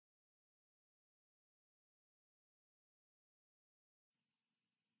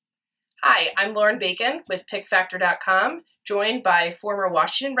Hi, I'm Lauren Bacon with PickFactor.com, joined by former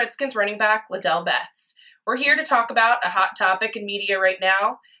Washington Redskins running back Ladell Betts. We're here to talk about a hot topic in media right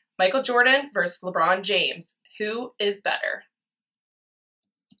now, Michael Jordan versus LeBron James. Who is better?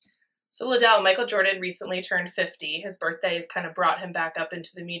 So Ladell, Michael Jordan recently turned 50. His birthday has kind of brought him back up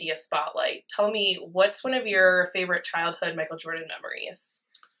into the media spotlight. Tell me, what's one of your favorite childhood Michael Jordan memories?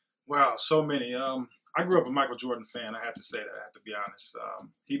 Wow, so many. I grew up a Michael Jordan fan. I have to say that. I have to be honest.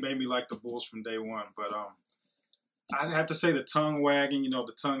 He made me like the Bulls from day one. But I'd have to say the tongue wagging,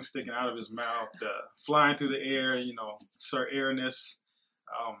 the tongue sticking out of his mouth, the flying through the air, Sir Airness.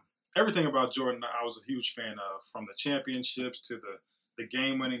 Everything about Jordan I was a huge fan of, from the championships to the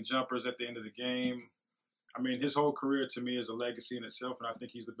game-winning jumpers at the end of the game. I mean, his whole career to me is a legacy in itself, and I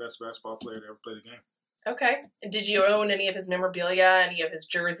think he's the best basketball player to ever play the game. Okay. And did you own any of his memorabilia, any of his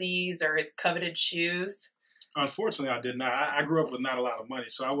jerseys, or his coveted shoes? Unfortunately, I did not. I grew up with not a lot of money,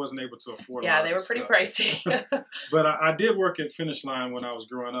 so I wasn't able to afford. Yeah, they were pretty pricey. But I did work at Finish Line when I was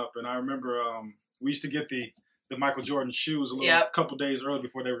growing up, and I remember we used to get the Michael Jordan shoes a couple days early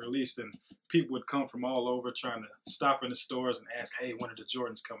before they were released, and people would come from all over trying to stop in the stores and ask, "Hey, when are the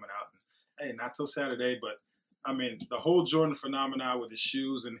Jordans coming out?" And, hey, not till Saturday, but I mean, the whole Jordan phenomenon with his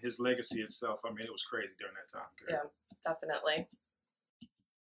shoes and his legacy itself, I mean, it was crazy during that time period. Yeah, definitely.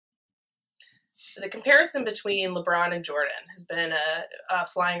 So the comparison between LeBron and Jordan has been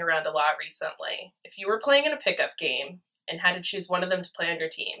flying around a lot recently. If you were playing in a pickup game and had to choose one of them to play on your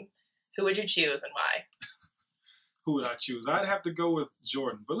team, who would you choose and why? Who would I choose? I'd have to go with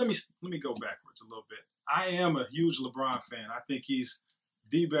Jordan. But let me go backwards a little bit. I am a huge LeBron fan. I think he's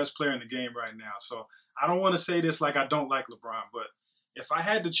the best player in the game right now. So I don't want to say this like I don't like LeBron, but if I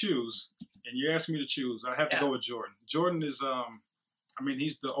had to choose, and you asked me to choose, I'd have to go with Jordan. Jordan is,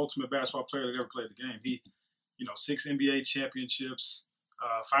 he's the ultimate basketball player that ever played the game. He, 6 NBA championships,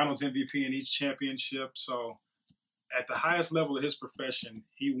 Finals MVP in each championship. So at the highest level of his profession,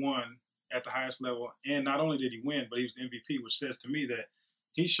 he won at the highest level. And not only did he win, but he was the MVP, which says to me that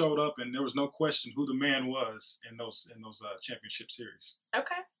he showed up and there was no question who the man was in those championship series.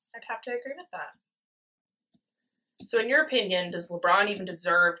 Okay, I'd have to agree with that. So in your opinion, does LeBron even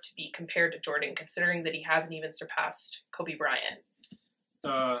deserve to be compared to Jordan, considering that he hasn't even surpassed Kobe Bryant?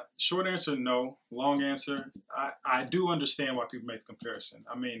 Short answer, no. Long answer, I do understand why people make the comparison.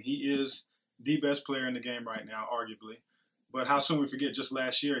 I mean, he is the best player in the game right now, arguably. But how soon we forget, just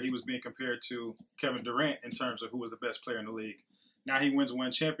last year, he was being compared to Kevin Durant in terms of who was the best player in the league. Now he wins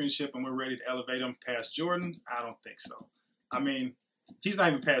one championship and we're ready to elevate him past Jordan? I don't think so. I mean, he's not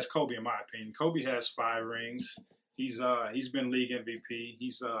even past Kobe in my opinion. Kobe has 5 rings. He's been league MVP.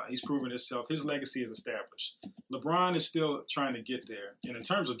 He's proven himself. His legacy is established. LeBron is still trying to get there. And in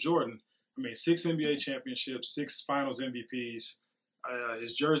terms of Jordan, 6 NBA championships, 6 Finals MVPs.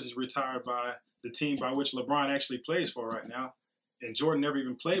 His jersey's retired by the team by which LeBron actually plays for right now. And Jordan never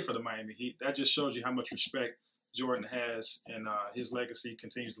even played for the Miami Heat. That just shows you how much respect Jordan has, and his legacy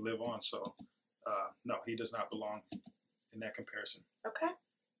continues to live on. So, no, he does not belong in that comparison. Okay.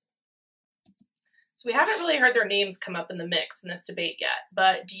 So we haven't really heard their names come up in the mix in this debate yet,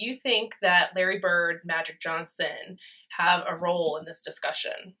 but do you think that Larry Bird, Magic Johnson have a role in this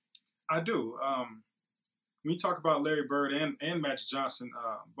discussion? I do. When you talk about Larry Bird and Magic Johnson,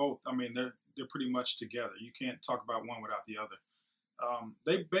 both, they're pretty much together. You can't talk about one without the other.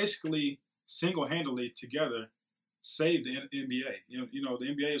 They basically single-handedly together saved the NBA. The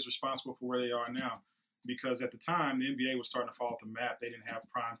NBA is responsible for where they are now because at the time, the NBA was starting to fall off the map. They didn't have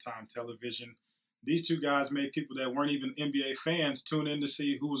primetime television. These two guys made people that weren't even NBA fans tune in to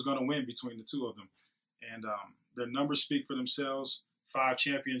see who was going to win between the two of them. And their numbers speak for themselves. 5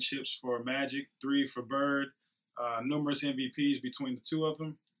 championships for Magic, 3 for Bird, numerous MVPs between the two of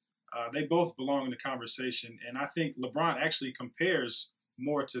them. They both belong in the conversation. And I think LeBron actually compares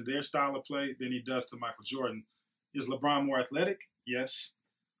more to their style of play than he does to Michael Jordan. Is LeBron more athletic? Yes.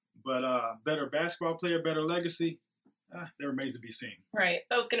 But better basketball player, better legacy? That remains to be seen. Right.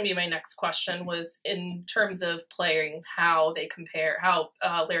 That was going to be my next question, was in terms of playing, how they compare, how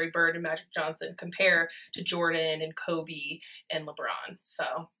Larry Bird and Magic Johnson compare to Jordan and Kobe and LeBron. So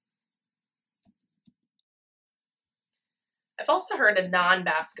I've also heard a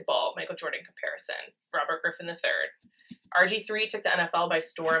non-basketball Michael Jordan comparison, Robert Griffin III. RG3 took the NFL by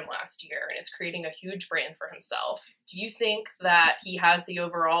storm last year and is creating a huge brand for himself. Do you think that he has the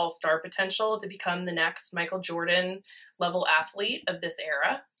overall star potential to become the next Michael Jordan level athlete of this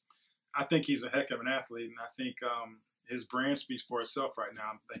era? I think he's a heck of an athlete, and I think his brand speaks for itself right now.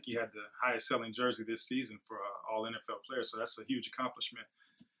 I think he had the highest selling jersey this season for all NFL players, so that's a huge accomplishment.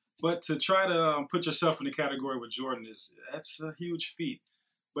 But to try to put yourself in the category with Jordan, that's a huge feat.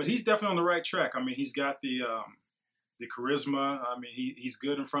 But he's definitely on the right track. I mean, he's got the charisma. I mean, he's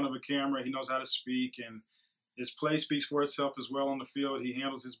good in front of a camera. He knows how to speak, and his play speaks for itself as well on the field. He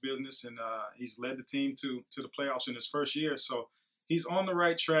handles his business, and he's led the team to the playoffs in his first year. So he's on the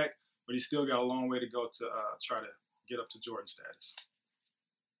right track, but he's still got a long way to go to try to get up to Jordan status.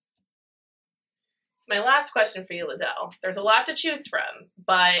 So my last question for you, Ladell. There's a lot to choose from,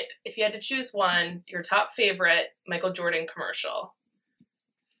 but if you had to choose one, your top favorite Michael Jordan commercial.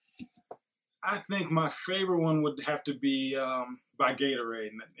 I think my favorite one would have to be by Gatorade.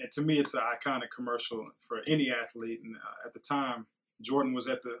 And to me, it's an iconic commercial for any athlete. And at the time, Jordan was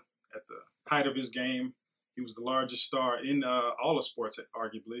at the height of his game. He was the largest star in all of sports,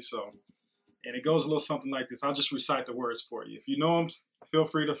 arguably. So, and it goes a little something like this. I'll just recite the words for you. If you know them, feel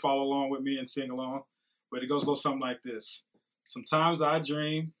free to follow along with me and sing along. But it goes a little something like this. Sometimes I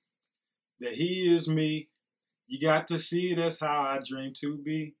dream that he is me. You got to see that's how I dream to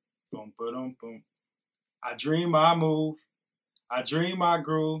be. Boom, boom, boom. I dream I move. I dream I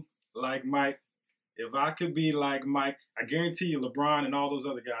groove like Mike. If I could be like Mike, I guarantee you LeBron and all those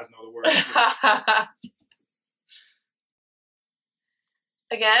other guys know the words too.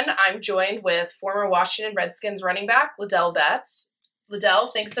 Again, I'm joined with former Washington Redskins running back Ladell Betts.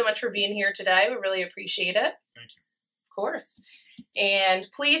 Ladell, thanks so much for being here today. We really appreciate it. Thank you. Of course. And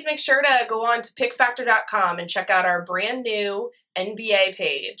please make sure to go on to PickFactor.com and check out our brand new NBA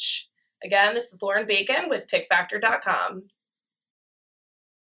page. Again, this is Lauren Bacon with PickFactor.com.